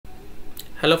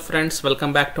Hello friends,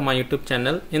 welcome back to my YouTube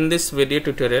channel. In this video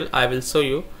tutorial, I will show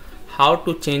you how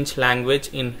to change language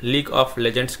in League of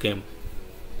Legends game.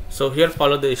 So here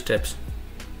follow the steps.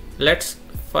 Let's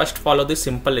first follow the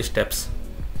simple steps.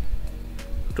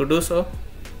 To do so,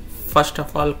 first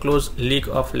of all close League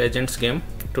of Legends game.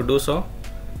 To do so,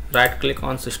 right click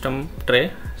on system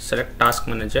tray, select task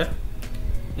manager.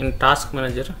 In task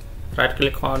manager, right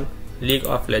click on League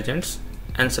of Legends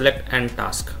and select end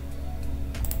task.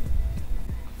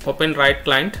 Open right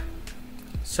client,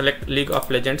 select League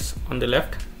of Legends on the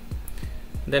left,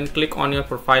 then click on your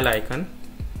profile icon,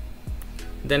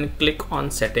 then click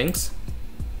on settings.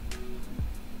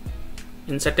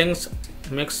 In settings,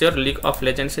 make sure League of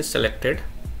Legends is selected.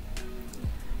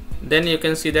 Then you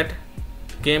can see that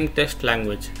game test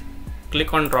language.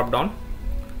 Click on drop down.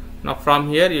 Now from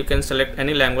here you can select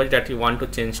any language that you want to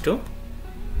change to,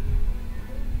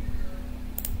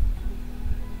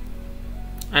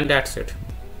 and that's it.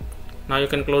 Now you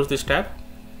can close this tab,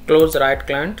 close right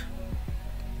client,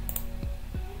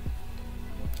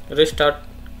 restart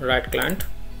right client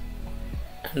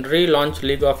and relaunch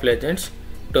League of Legends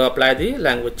to apply the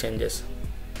language changes.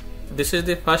 This is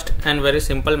the first and very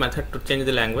simple method to change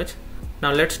the language.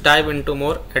 Now let's dive into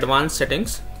more advanced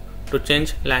settings to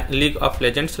change League of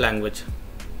Legends language.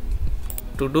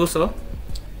 To do so,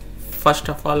 first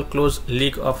of all close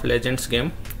League of Legends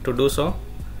game. To do so,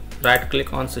 right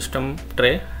click on system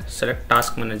tray, select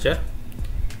task manager.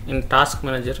 In task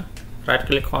manager, right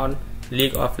click on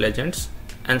League of Legends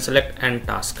and select end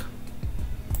task.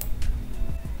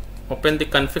 Open the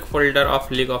config folder of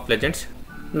League of Legends.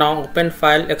 Now open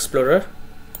file explorer.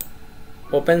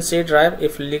 Open C drive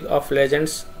if League of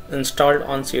Legends installed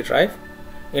on C drive.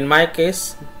 In my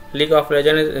case, League of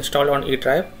Legends is installed on E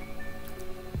drive.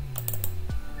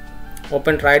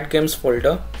 Open Riot Games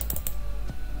folder.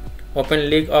 Open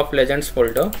League of Legends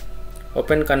folder.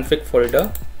 Open config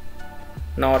folder.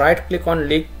 Now right click on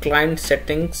League client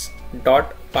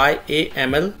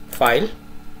settings.yaml file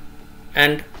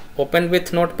and open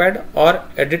with notepad or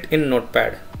edit in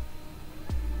notepad.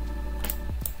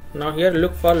 Now here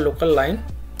look for local line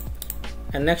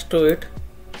and next to it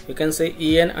you can say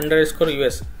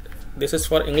en_us. This is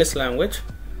for English language.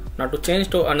 Now to change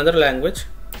to another language,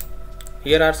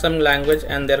 here are some language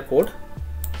and their code.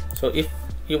 So if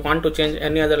you want to change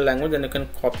any other language, then you can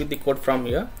copy the code from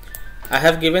here. I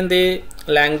have given the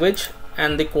language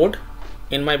and the code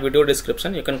in my video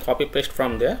description. You can copy paste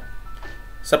from there.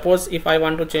 Suppose if I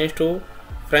want to change to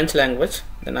French language,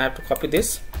 then I have to copy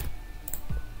this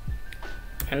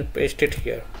and paste it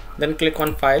here. Then click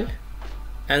on file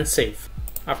and save.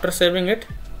 After saving it,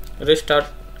 restart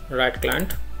right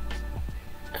client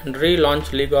and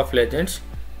relaunch League of Legends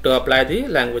to apply the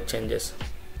language changes.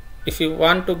 If you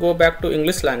want to go back to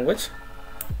English language,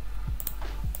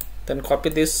 then copy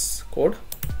this code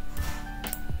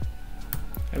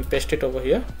and paste it over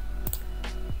here.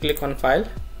 Click on file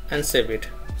and save it.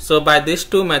 So by these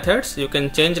two methods you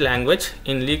can change language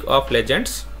in League of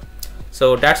Legends.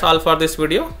 So that's all for this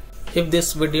video. If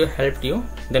this video helped you,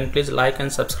 then please like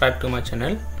and subscribe to my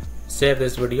channel, share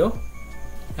this video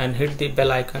and hit the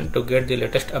bell icon to get the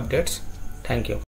latest updates. Thank you.